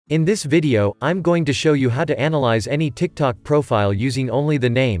In this video, I'm going to show you how to analyze any TikTok profile using only the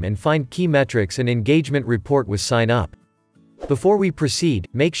name and find key metrics and engagement report with sign up. Before we proceed,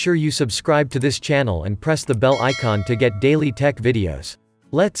 make sure you subscribe to this channel and press the bell icon to get daily tech videos.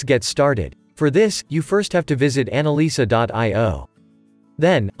 Let's get started. For this, you first have to visit analyisa.io.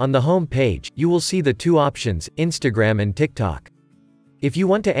 Then, on the home page, you will see the two options, Instagram and TikTok. If you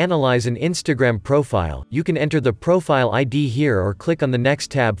want to analyze an Instagram profile, you can enter the profile ID here or click on the next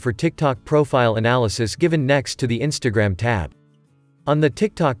tab for TikTok profile analysis given next to the Instagram tab. On the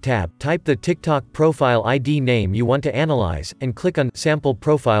TikTok tab, type the TikTok profile ID name you want to analyze, and click on Sample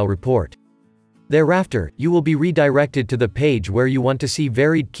Profile Report. Thereafter, you will be redirected to the page where you want to see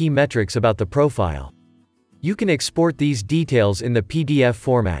varied key metrics about the profile. You can export these details in the PDF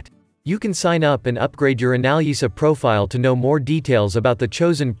format. You can sign up and upgrade your Analyisa profile to know more details about the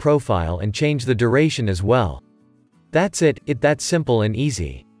chosen profile and change the duration as well. That's it, it's that simple and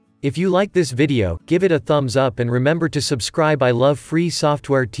easy. If you like this video, give it a thumbs up and remember to subscribe. I love free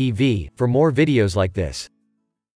software TV for more videos like this.